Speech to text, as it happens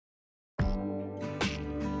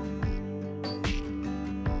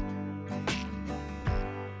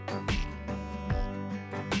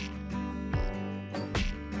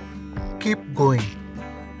Keep going.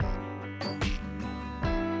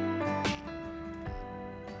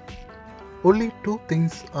 Only two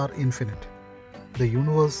things are infinite: the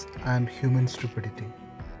universe and human stupidity,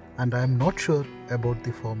 and I am not sure about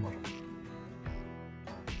the former.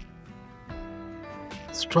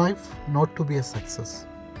 Strive not to be a success,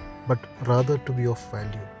 but rather to be of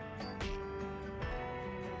value.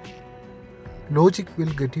 Logic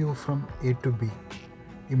will get you from A to B.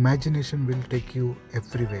 Imagination will take you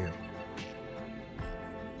everywhere.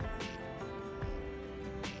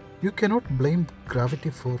 You cannot blame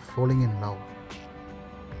gravity for falling in love.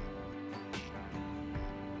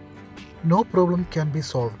 No problem can be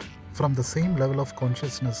solved from the same level of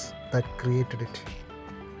consciousness that created it.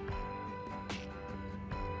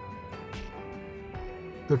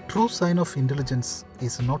 The true sign of intelligence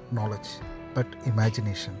is not knowledge, but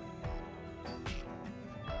imagination.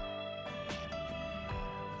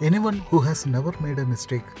 Anyone who has never made a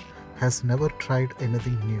mistake has never tried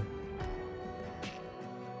anything new.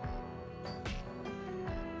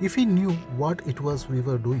 If we knew what it was we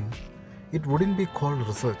were doing, it wouldn't be called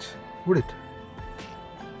research, would it?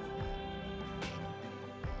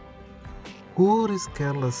 Whoever is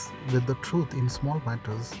careless with the truth in small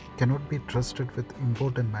matters cannot be trusted with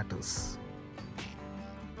important matters.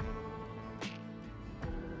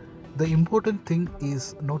 The important thing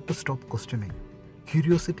is not to stop questioning.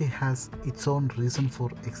 Curiosity has its own reason for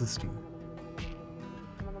existing.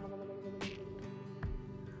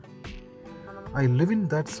 I live in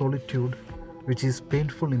that solitude which is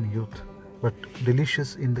painful in youth, but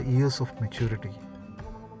delicious in the years of maturity.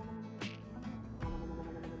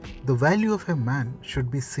 The value of a man should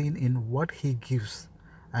be seen in what he gives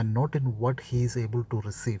and not in what he is able to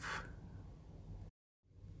receive.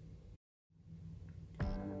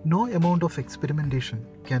 No amount of experimentation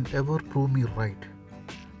can ever prove me right.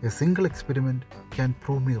 A single experiment can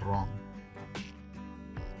prove me wrong.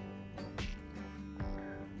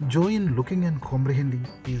 Joy in looking and comprehending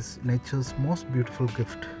is nature's most beautiful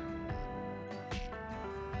gift.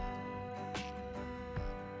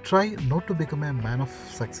 Try not to become a man of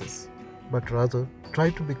success, but rather try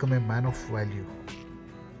to become a man of value.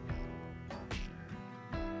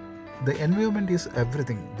 The environment is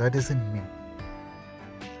everything that is in me.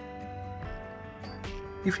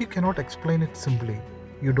 If you cannot explain it simply,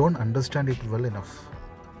 you don't understand it well enough.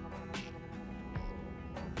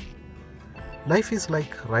 Life is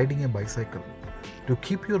like riding a bicycle. To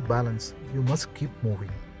keep your balance, you must keep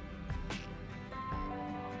moving.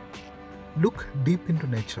 Look deep into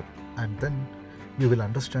nature, and then you will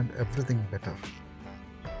understand everything better.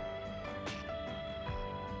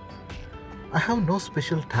 I have no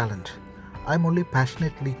special talent. I am only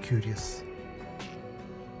passionately curious.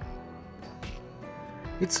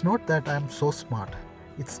 It's not that I am so smart.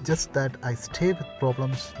 It's just that I stay with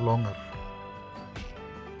problems longer.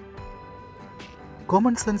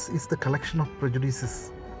 Common sense is the collection of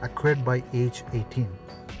prejudices acquired by age 18.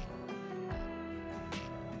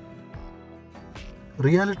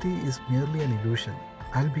 Reality is merely an illusion,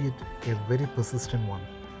 albeit a very persistent one.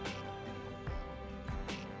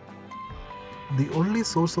 The only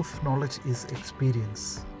source of knowledge is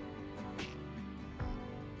experience.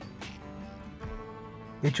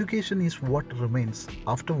 Education is what remains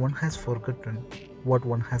after one has forgotten what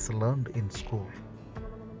one has learned in school.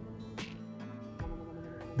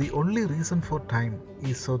 The only reason for time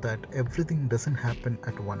is so that everything doesn't happen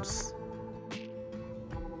at once.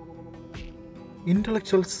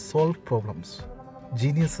 Intellectuals solve problems.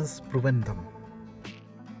 Geniuses prevent them.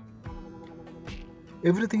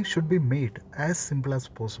 Everything should be made as simple as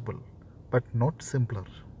possible, but not simpler.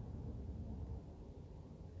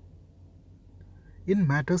 In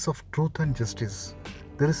matters of truth and justice,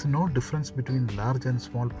 there is no difference between large and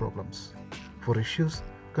small problems, for issues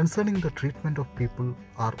concerning the treatment of people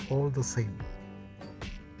are all the same.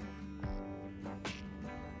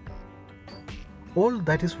 All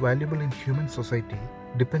that is valuable in human society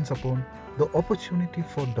depends upon the opportunity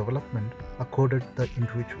for development accorded the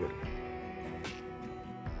individual.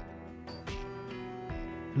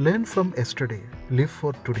 Learn from yesterday, live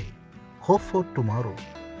for today, hope for tomorrow.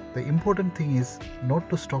 The important thing is not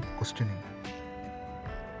to stop questioning.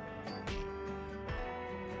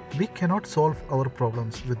 We cannot solve our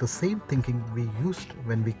problems with the same thinking we used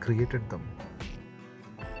when we created them.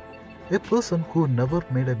 A person who never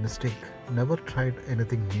made a mistake never tried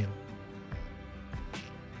anything new.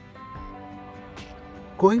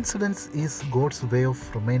 Coincidence is God's way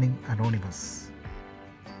of remaining anonymous.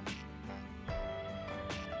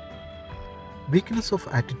 Weakness of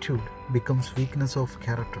attitude becomes weakness of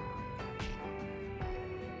character.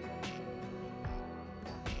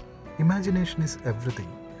 Imagination is everything.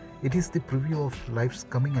 It is the preview of life's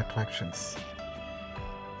coming attractions.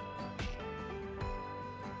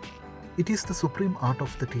 It is the supreme art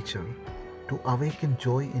of the teacher to awaken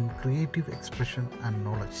joy in creative expression and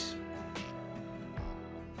knowledge.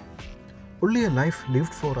 Only a life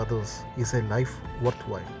lived for others is a life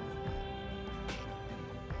worthwhile.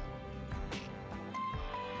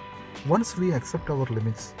 Once we accept our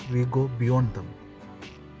limits, we go beyond them.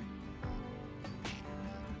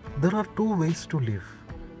 There are two ways to live.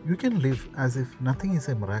 You can live as if nothing is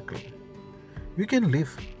a miracle. You can live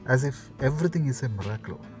as if everything is a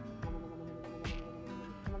miracle.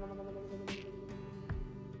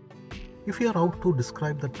 If you are out to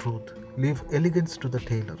describe the truth, leave elegance to the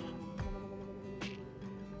tailor.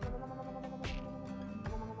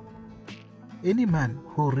 Any man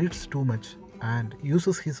who reads too much and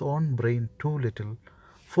uses his own brain too little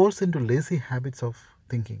falls into lazy habits of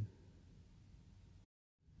thinking.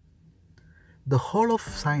 The whole of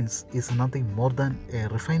science is nothing more than a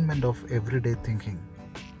refinement of everyday thinking.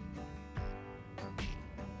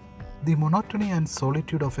 The monotony and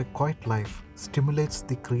solitude of a quiet life stimulates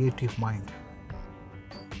the creative mind.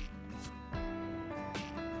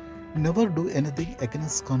 Never do anything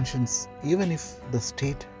against conscience, even if the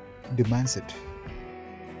state demands it.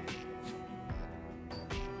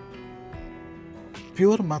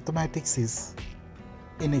 Pure mathematics is,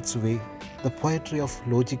 in its way, the poetry of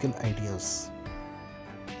logical ideas.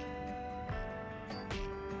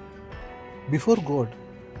 Before God,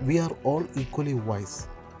 we are all equally wise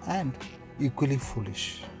and equally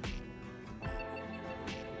foolish.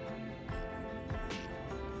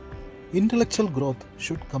 Intellectual growth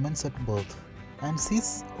should commence at birth and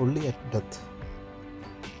cease only at death.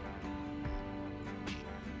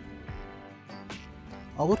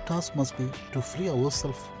 Our task must be to free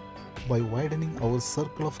ourselves by widening our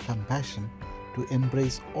circle of compassion to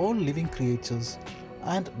embrace all living creatures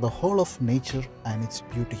and the whole of nature and its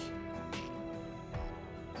beauty.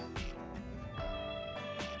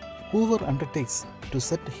 Whoever undertakes to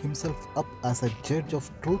set himself up as a judge of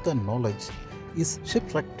truth and knowledge is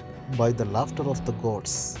shipwrecked by the laughter of the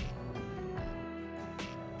gods.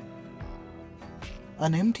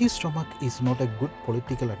 An empty stomach is not a good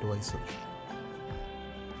political advisor.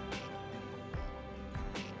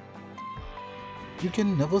 You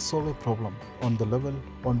can never solve a problem on the level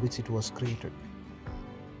on which it was created.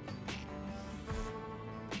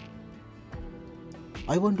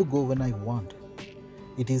 I want to go when I want.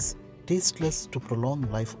 It is tasteless to prolong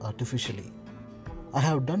life artificially. I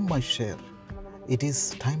have done my share. It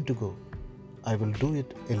is time to go. I will do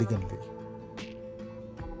it elegantly.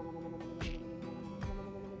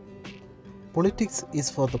 Politics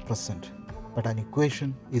is for the present, but an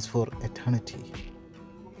equation is for eternity.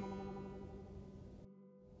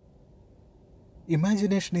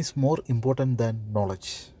 Imagination is more important than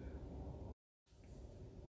knowledge.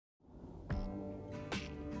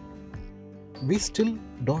 We still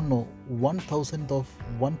don't know 1,000th of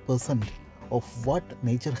 1% of what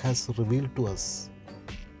nature has revealed to us.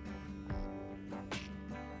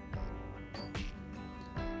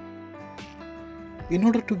 In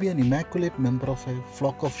order to be an immaculate member of a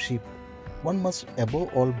flock of sheep, one must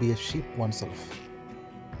above all be a sheep oneself.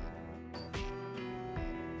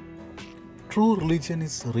 True religion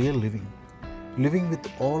is real living, living with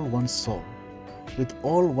all one's soul, with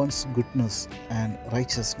all one's goodness and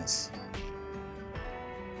righteousness.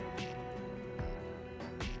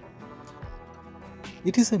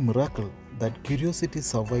 It is a miracle that curiosity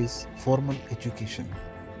survives formal education.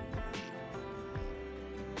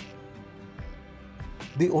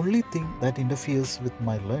 The only thing that interferes with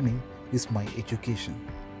my learning is my education.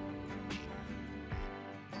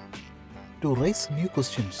 To raise new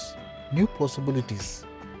questions, new possibilities,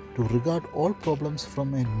 to regard all problems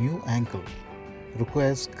from a new angle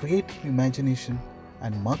requires creative imagination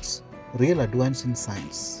and marks real advance in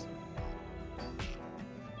science.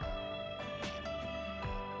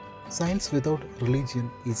 Science without religion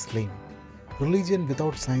is lame. Religion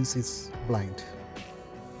without science is blind.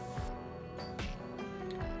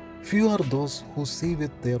 Few are those who see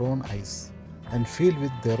with their own eyes and feel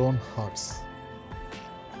with their own hearts.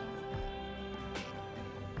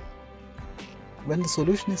 When the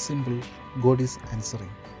solution is simple, God is answering.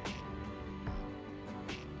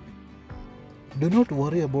 Do not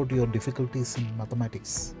worry about your difficulties in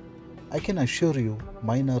mathematics. I can assure you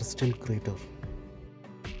mine are still greater.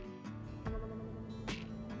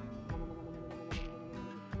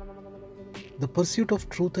 The pursuit of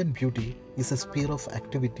truth and beauty is a sphere of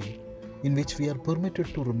activity in which we are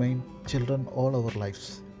permitted to remain children all our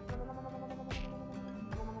lives.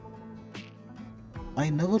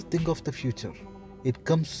 I never think of the future. It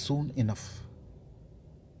comes soon enough.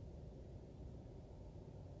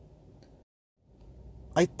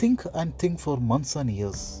 I think and think for months and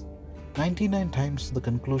years. 99 times the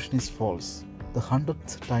conclusion is false. The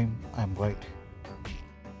 100th time I am right.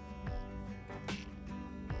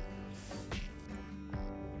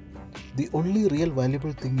 The only real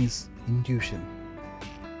valuable thing is intuition.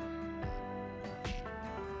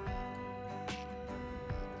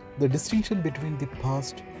 The distinction between the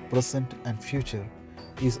past, present, and future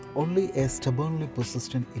is only a stubbornly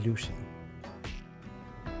persistent illusion.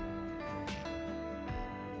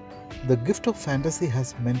 The gift of fantasy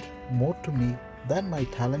has meant more to me than my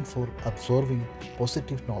talent for absorbing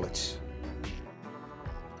positive knowledge.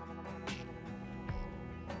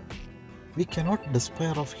 We cannot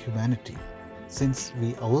despair of humanity since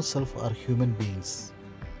we ourselves are human beings.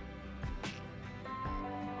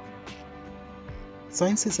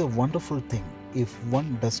 Science is a wonderful thing if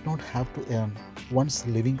one does not have to earn one's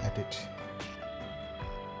living at it.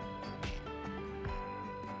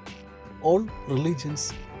 All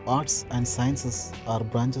religions, arts, and sciences are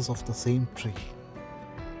branches of the same tree.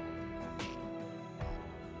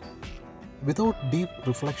 Without deep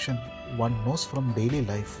reflection, one knows from daily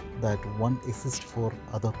life that one exists for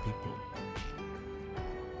other people.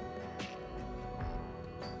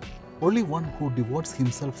 Only one who devotes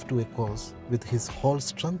himself to a cause with his whole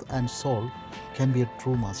strength and soul can be a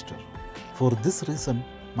true master. For this reason,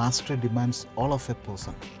 mastery demands all of a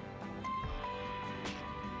person.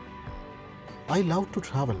 I love to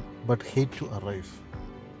travel but hate to arrive.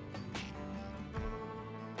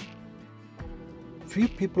 Few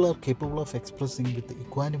people are capable of expressing with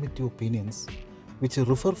equanimity opinions which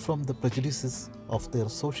refer from the prejudices of their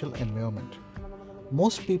social environment.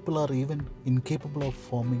 Most people are even incapable of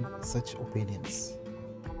forming such opinions.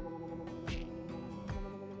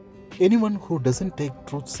 Anyone who doesn't take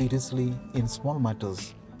truth seriously in small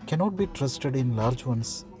matters cannot be trusted in large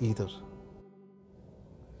ones either.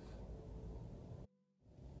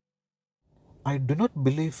 I do not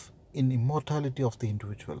believe in immortality of the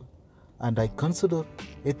individual, and I consider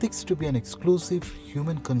ethics to be an exclusive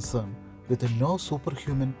human concern with no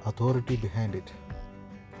superhuman authority behind it.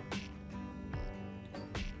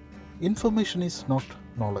 Information is not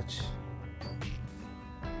knowledge.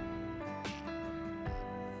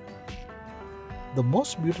 The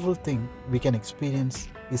most beautiful thing we can experience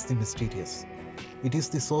is the mysterious. It is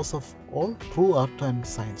the source of all true art and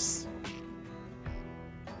science.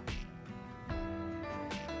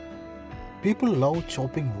 People love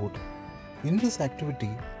chopping wood. In this activity,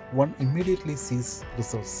 one immediately sees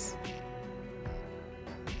results.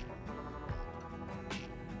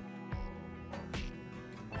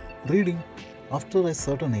 Reading, after a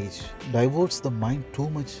certain age, diverts the mind too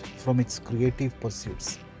much from its creative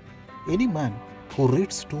pursuits. Any man who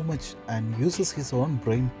reads too much and uses his own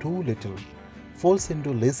brain too little falls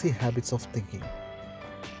into lazy habits of thinking.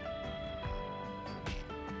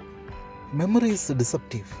 Memory is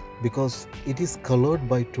deceptive because it is colored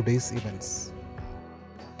by today's events.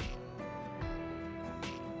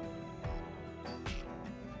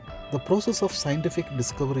 The process of scientific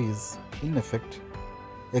discovery is, in effect,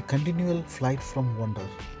 a continual flight from wonder.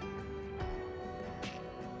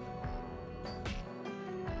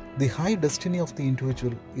 The high destiny of the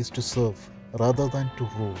individual is to serve rather than to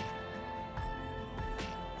rule.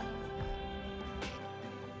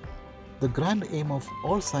 The grand aim of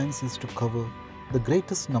all science is to cover the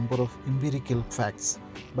greatest number of empirical facts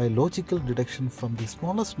by logical deduction from the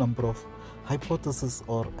smallest number of hypotheses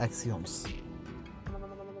or axioms.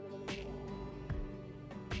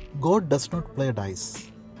 God does not play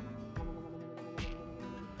dice.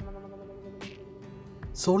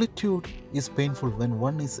 Solitude is painful when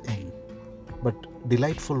one is young, but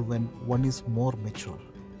delightful when one is more mature.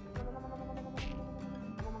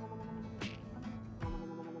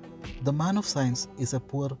 The man of science is a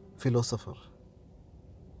poor philosopher.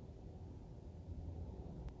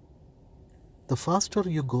 The faster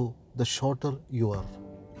you go, the shorter you are.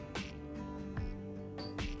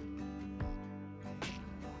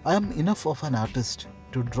 I am enough of an artist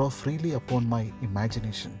to draw freely upon my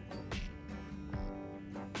imagination.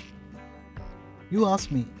 You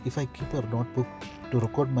ask me if I keep a notebook to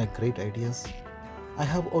record my great ideas. I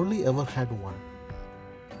have only ever had one.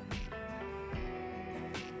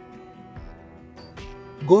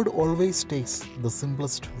 God always takes the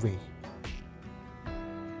simplest way.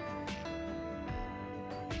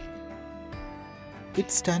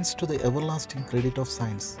 It stands to the everlasting credit of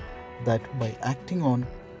science that by acting on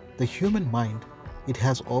the human mind, it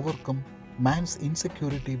has overcome man's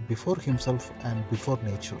insecurity before himself and before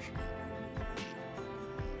nature.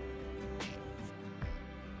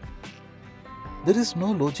 There is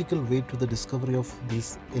no logical way to the discovery of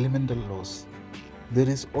these elemental laws. There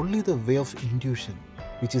is only the way of intuition,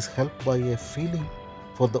 which is helped by a feeling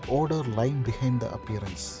for the order lying behind the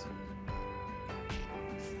appearance.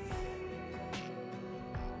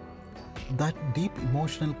 That deep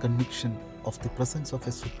emotional conviction of the presence of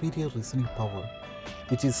a superior reasoning power,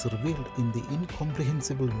 which is revealed in the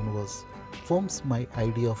incomprehensible universe, forms my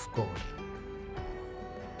idea of God.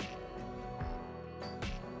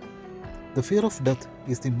 The fear of death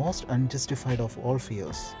is the most unjustified of all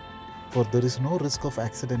fears, for there is no risk of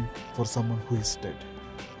accident for someone who is dead.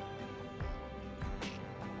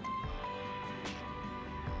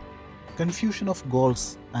 Confusion of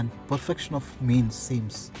goals and perfection of means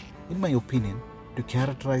seems, in my opinion, to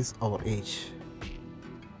characterize our age.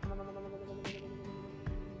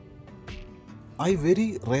 I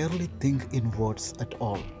very rarely think in words at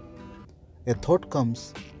all. A thought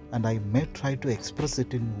comes and I may try to express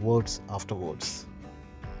it in words afterwards.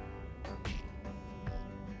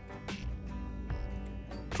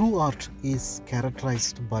 True art is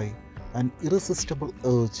characterized by an irresistible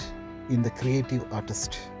urge in the creative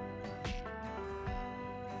artist.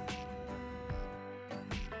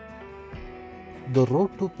 The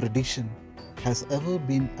road to perdition has ever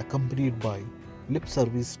been accompanied by lip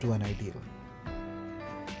service to an ideal.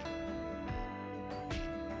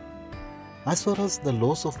 As far as the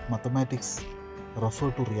laws of mathematics refer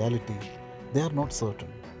to reality, they are not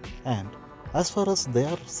certain, and as far as they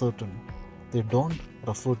are certain, they don't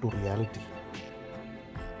refer to reality.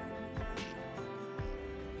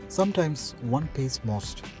 Sometimes one pays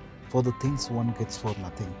most for the things one gets for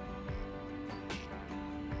nothing.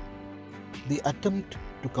 The attempt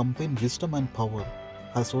to combine wisdom and power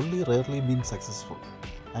has only rarely been successful,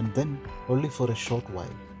 and then only for a short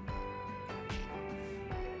while.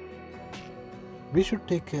 We should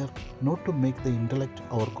take care not to make the intellect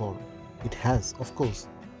our goal. It has, of course,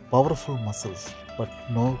 powerful muscles, but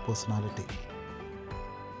no personality.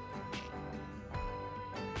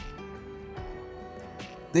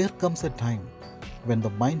 There comes a time when the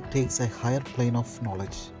mind takes a higher plane of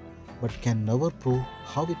knowledge, but can never prove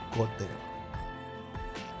how it got there.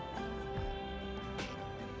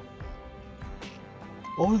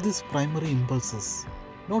 All these primary impulses,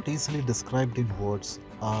 not easily described in words,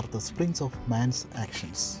 are the springs of man's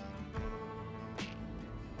actions.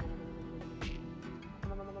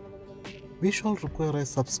 We shall require a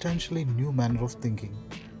substantially new manner of thinking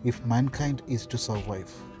if mankind is to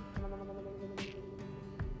survive.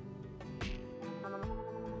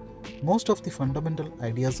 Most of the fundamental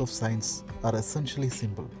ideas of science are essentially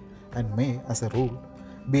simple and may, as a rule,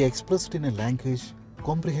 be expressed in a language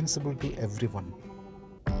comprehensible to everyone.